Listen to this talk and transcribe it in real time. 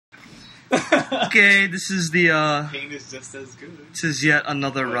Okay, this is the, Pain is just as good. this is yet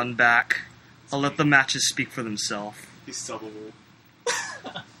another run back. I'll let the matches speak for themselves. He's subbable.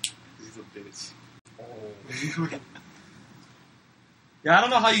 He's a bitch. Oh. Yeah, I don't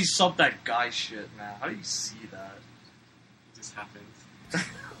know how you sub that guy shit, man. How do you see that? It just happens.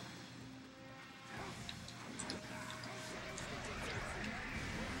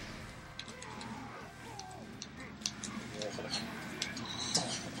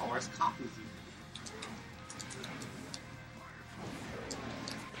 Oh, where's Kakuzu?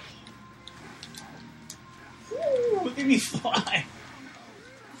 Ooh, look at me fly.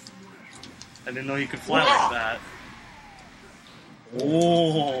 I didn't know you could fly like that.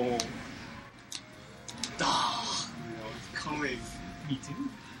 Oh. It's coming. Me too.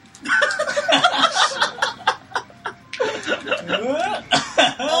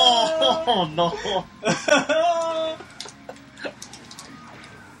 Oh no. Oh.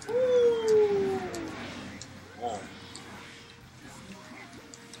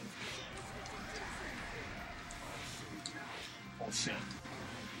 Oh shit.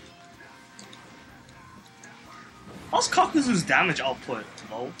 How's Kakuzu's damage output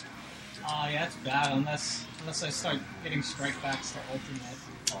low? Yeah, it's bad unless I start getting strike backs to ultimate.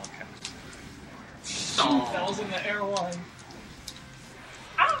 Oh, okay. That was in the air one.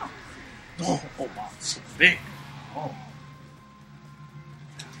 Ah! Oh wow, it's so big. Oh.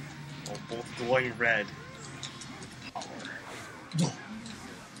 Oh, both glowing red.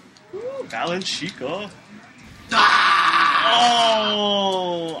 Ooh, Balance Chica.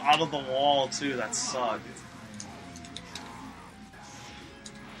 Oh, out of the wall too. That sucked.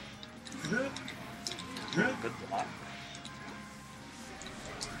 Good block.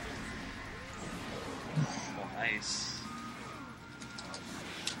 Oh, nice.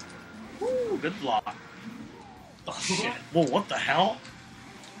 Woo, good block. Oh shit. Whoa, what the hell?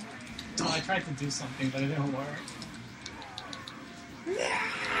 Oh, I tried to do something, but it didn't work.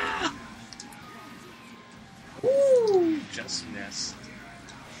 Yeah. Woo, just missed.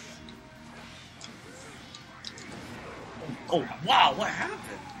 Oh, wow, what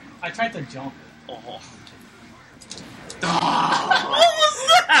happened? I tried to jump. Oh. What was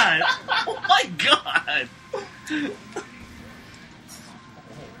that? Oh my god!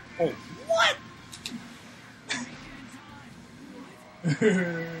 Oh, what?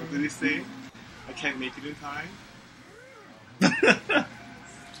 What did he say? I can't make it in time?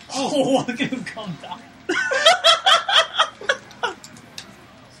 Oh, look at him come down.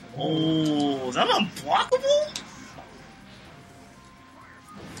 Oh, is that unblockable?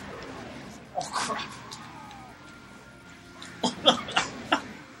 Oh crap.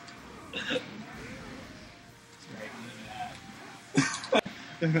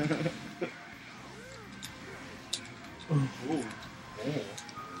 Oh.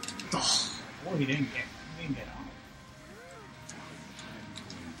 Oh, he didn't get out.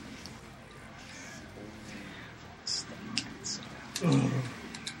 Oh.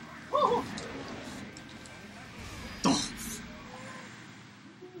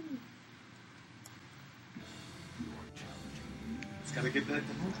 It's gotta get that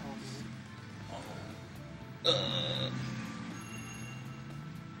demo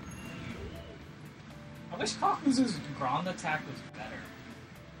I wish Kakuzu's ground attack was better.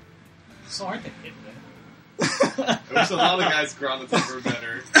 It's so hard to hit with. I wish a lot of guys' ground attack were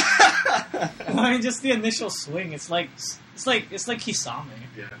better. I mean, just the initial swing. It's like Kisame.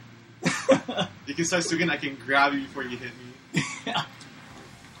 Yeah. You can start swinging, I can grab you before you hit me. Yeah.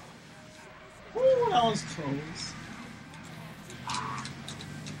 Ooh, that was close.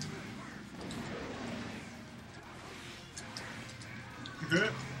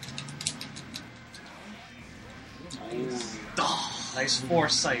 Nice. Nice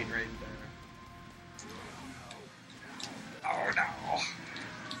foresight right there. Oh no.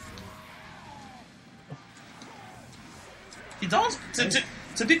 Hidan's,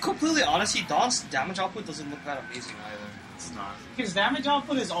 to be completely honest, Hidan's damage output doesn't look that amazing either. It's not. His damage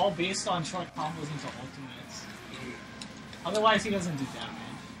output is all based on short combos into ultimates. Otherwise, he doesn't do damage.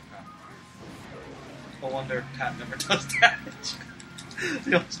 No wonder Cat never does damage.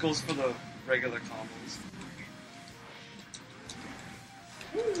 He always goes for the regular combos.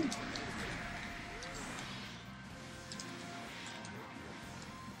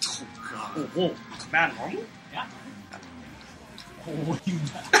 Oh god. Oh, whoa. Command normal? Yeah. Oh, what you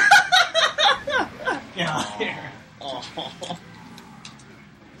Get out of here. Oh.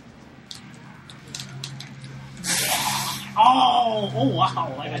 Oh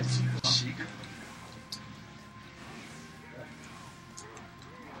wow, I got cheap.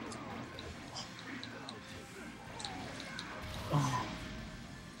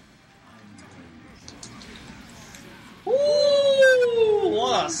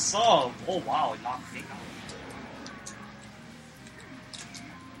 sub! Oh wow, knocked me out.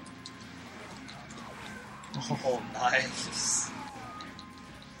 Oh, nice.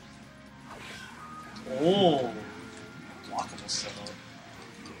 Oh, blockable setup.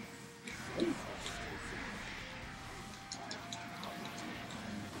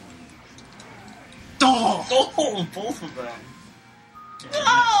 Oh, both of them.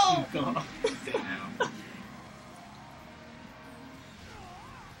 No! Damn.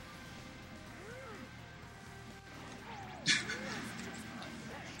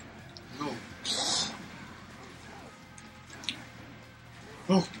 No.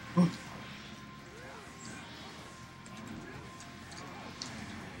 Oh, oh.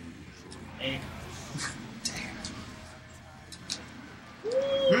 Hey.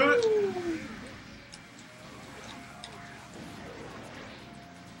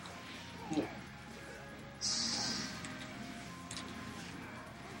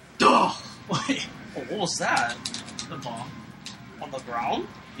 Wait, Oh, what was that? the ball. On the ground?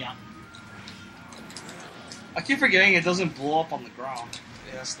 Yeah. I keep forgetting it doesn't blow up on the ground.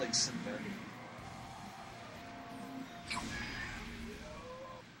 It has to like sit there.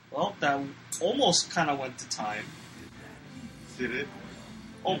 Well, that almost kind of went to time. Did it?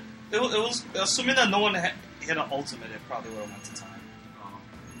 Oh, it was assuming that no one hit an ultimate, it probably would have went to time. Oh.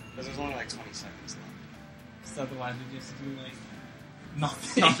 Because there's only like 20 seconds left. So otherwise we just do like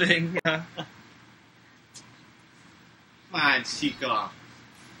nothing. Nothing. Yeah. Come on, Chica.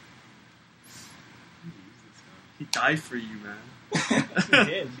 He died for you, man. We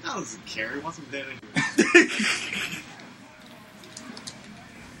did. He doesn't care. He wasn't dead anyway.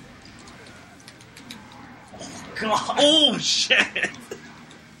 God. Oh shit!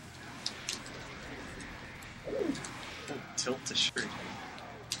 Oh, tilt to shriek.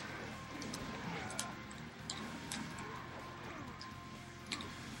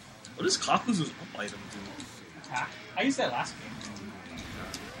 What does Kakuzu's up item do? Attack. I used that last game.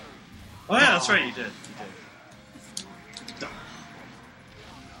 Oh yeah, that's right, you did.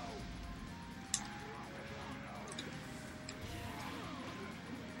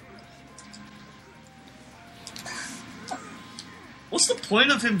 What's the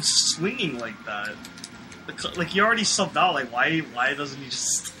point of him swinging like that? Like he already subbed out. Like why doesn't he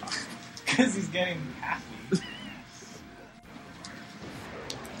just stop? Because he's getting happy.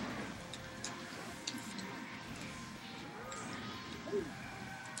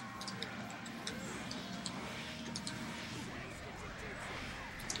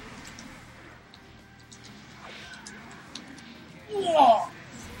 Whoa!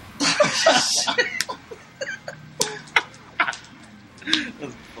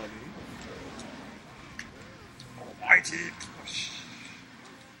 That's funny. Almighty push.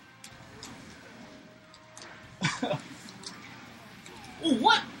 Oh,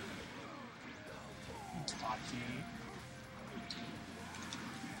 what? Tachi.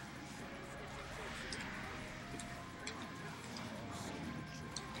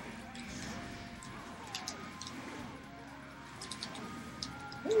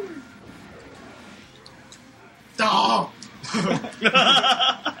 Oh!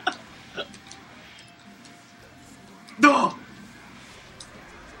 No!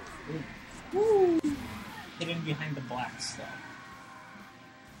 Woo! Hidden behind the black stuff.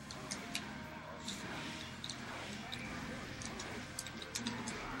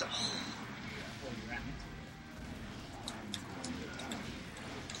 Oh, you ran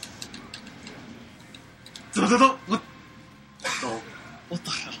into it. What? Oh. What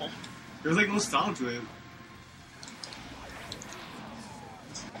the hell? There's like no sound to it.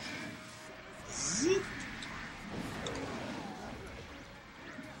 Zit.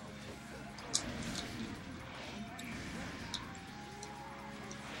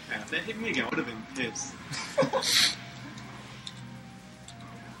 Yeah, if that hit me again, I would have been pissed.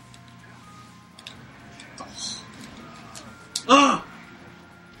 Ugh!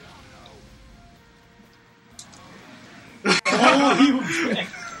 Oh, you prick.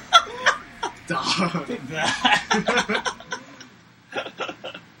 Dog. Take that.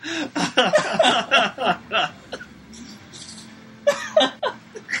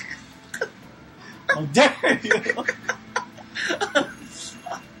 How dare you? Okay.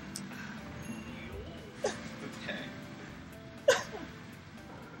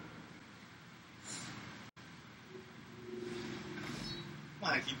 Come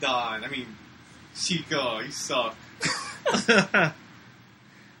on, Hidan. I mean, Chica, you suck. Come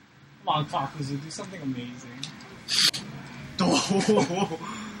on, Kakuzu, do something amazing. Oh.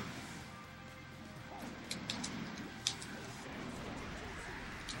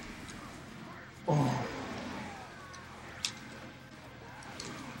 Oh.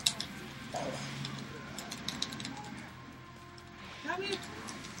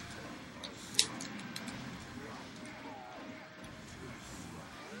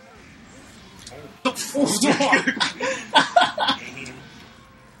 Game.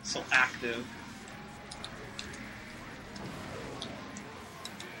 So active.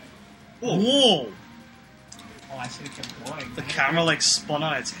 Whoa. Whoa! Oh, I should have kept going. The camera like spun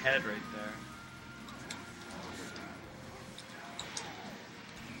on its head right there.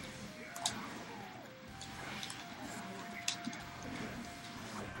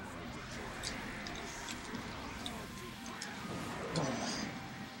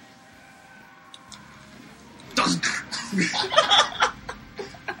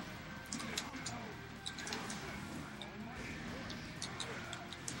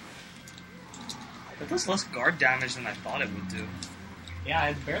 That does less guard damage than I thought it would do. Yeah,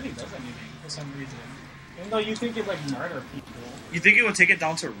 it barely does anything for some reason. Even though you think it like murder people. You think it would take it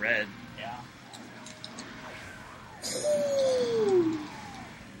down to red? Yeah.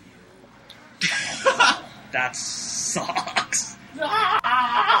 That sucks.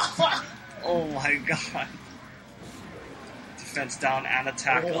 Oh my god. Defense down and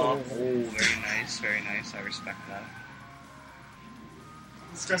attack up. Oh, very nice, very nice. I respect that.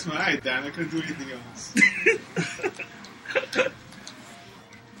 Scratch my eye, Dan. I couldn't do anything else.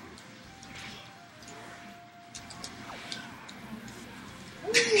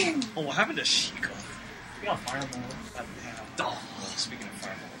 Oh, what happened to Shiko? We got fireball. Oh, speaking of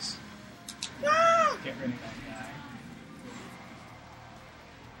fireballs. Get rid of that guy.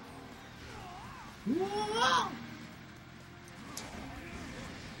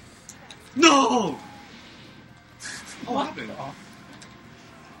 No! Oh, What happened? Oh.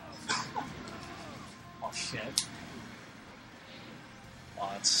 Oh shit. Oh,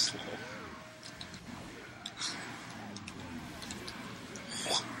 that's slow.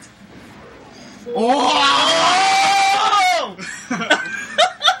 Oh!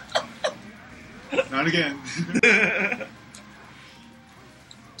 Not again.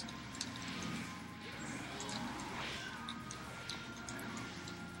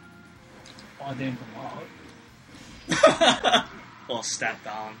 Oh, I didn't come out. Well, stat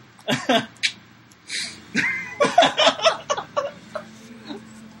down.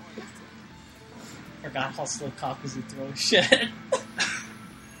 Forgot how slow Kakuzu throws shit.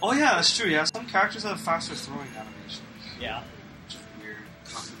 Oh yeah, that's true. Yeah, some characters have faster throwing animations. Yeah. Which is weird.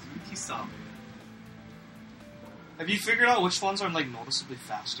 Kisa. Have you figured out which ones are like noticeably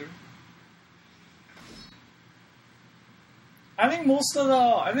faster? I think most of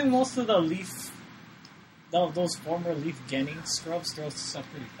the leaf, those former leaf Genning scrubs throw stuff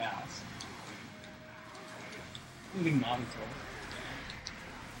pretty fast, including Naruto.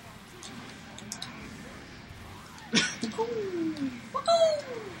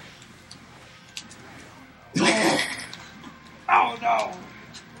 Oh no!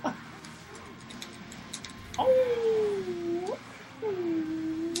 Oh!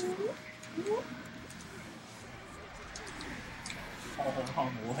 Oh,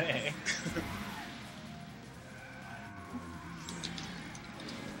 wrong way.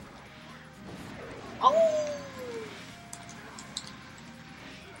 Oh!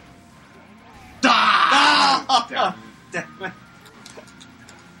 Ah! Damn it.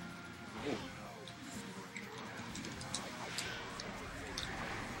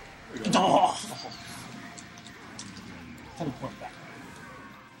 Oh! Teleport back.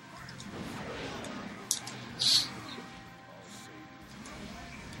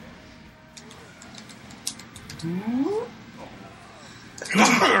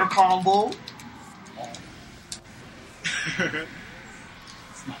 Combo.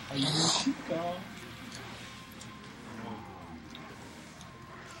 It's not how you should go.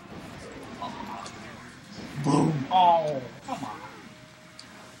 Boom. Oh, come on.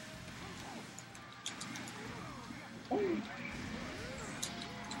 Oh.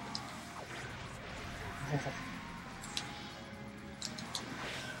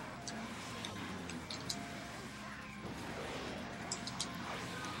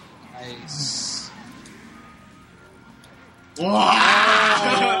 Nice.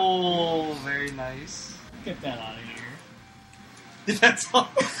 Wow! Oh, very nice. Get that out of here. That's all.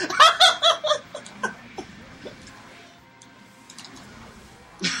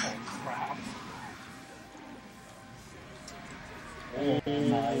 Oh, crap. Oh,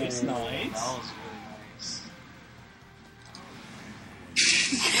 nice, nice. That was really nice.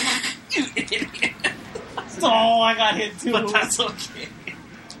 You idiot. Oh, I got hit too. But that's okay.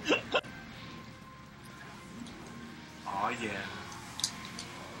 Oh yeah.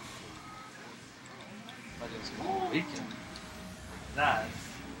 But it's more weekend. That.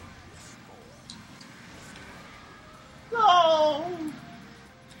 No!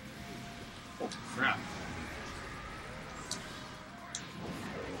 Oh, crap.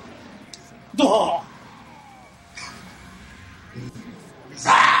 Oh!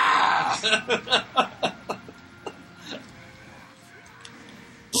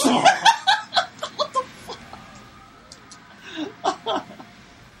 What the fuck?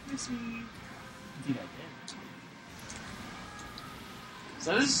 Miss me. Indeed, I did. Is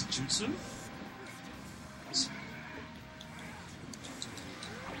that his jutsu?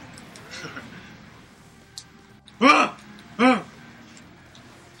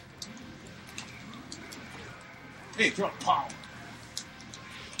 Hey, Drop power.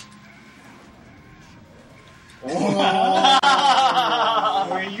 Oh.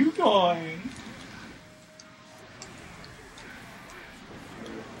 Where are you going?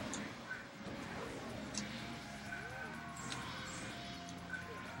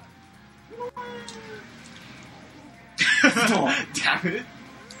 damn it.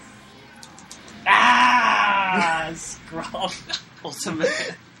 Ah! Scrub.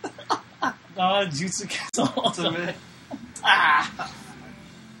 Ultimate. No, Jutsu Castle Ultimate. Ah!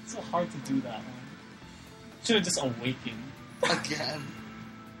 It's so hard to do that one. Should have just awakened. Again.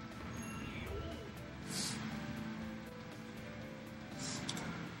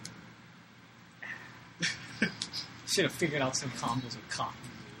 Should have figured out some combos with Kaku.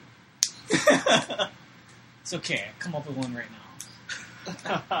 It's okay, I come up with one right now.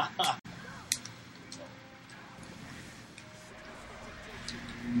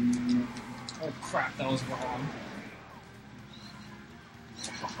 Oh crap, that was wrong.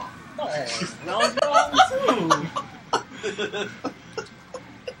 No, that was wrong too.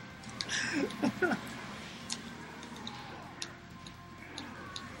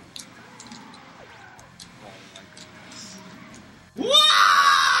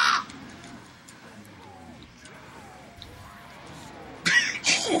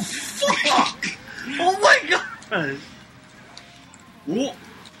 Oh, fuck! Oh my god! Whoa.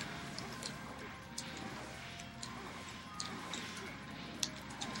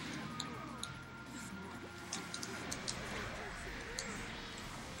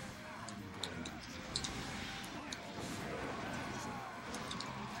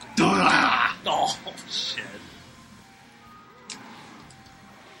 Oh, shit.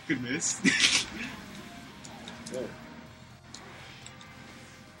 Good miss. Whoa.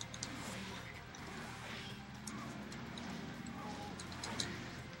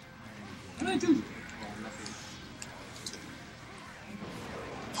 What did I do?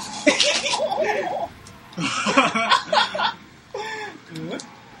 Good.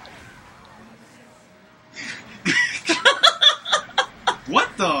 What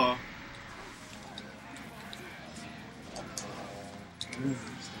the?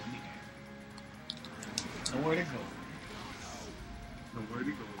 Nowhere to go. Nowhere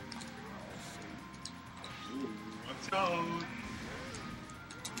to go. Ooh, watch out.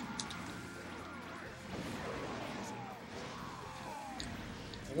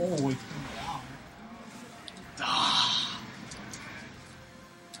 Oh, it's coming down. Ah.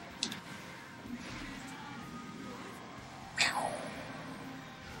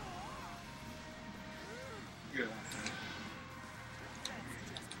 Good.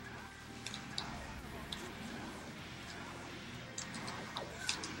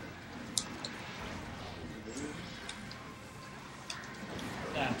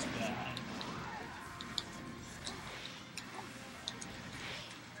 That's bad.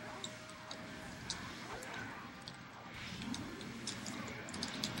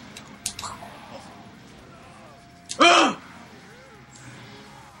 Ah!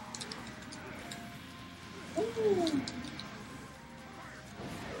 Ooh.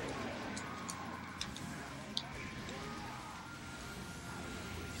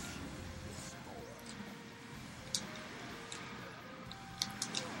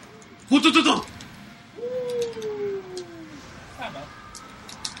 Hotototo! Kind of.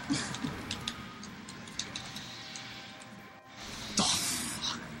 The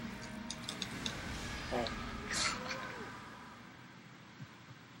fuck? Oh.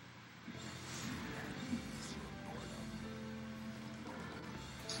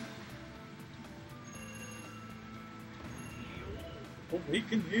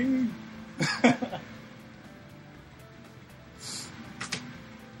 Awakening.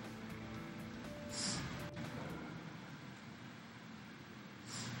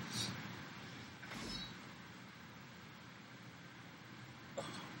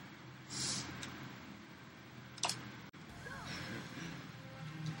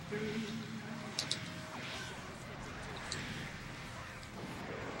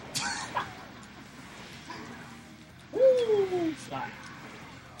 Woo! Fly.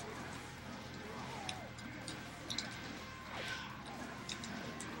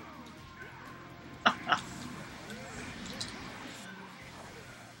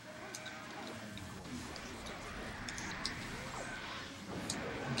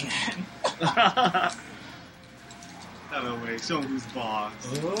 Out of the way. Show him who's boss.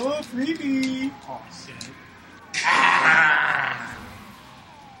 Oh, freebie! Oh, shit. Ah!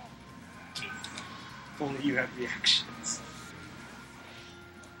 Okay. If only you have reactions.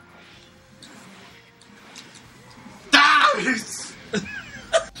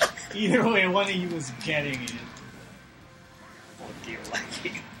 Either way, one of you was getting it. Oh, dear,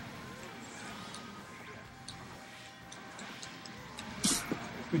 lucky.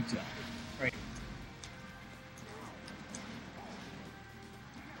 Good job. Right.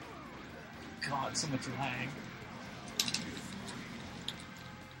 God, so much lag.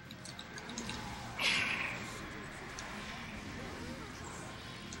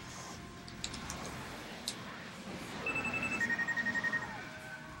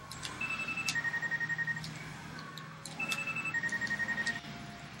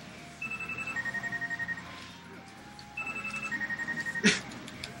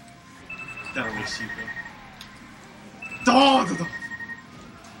 That'll be cheaper. Oh!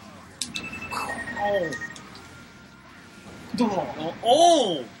 Oh.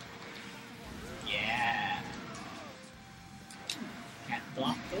 Oh! Yeah. Can't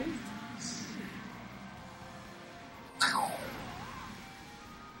block those. Oh.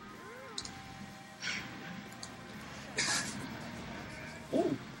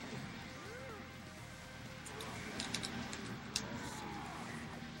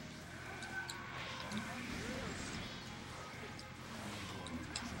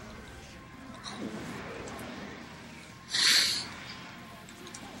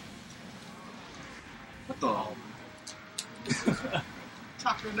 What the?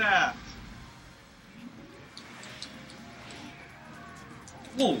 Chakra dash.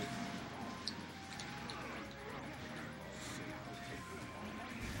 Whoa!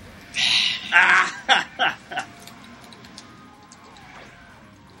 Ah!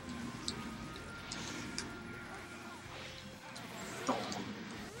 Oh,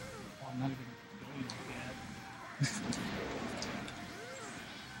 I'm not even going like that.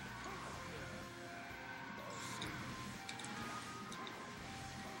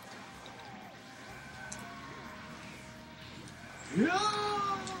 Yeah.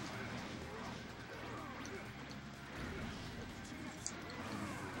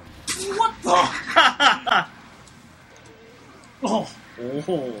 What the? Oh.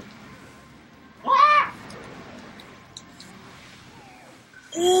 Oh! Ah!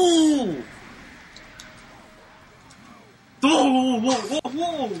 Ooh! Whoa, whoa, whoa,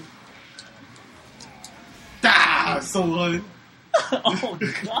 whoa! Ah, so good. Oh,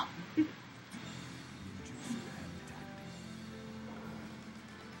 God.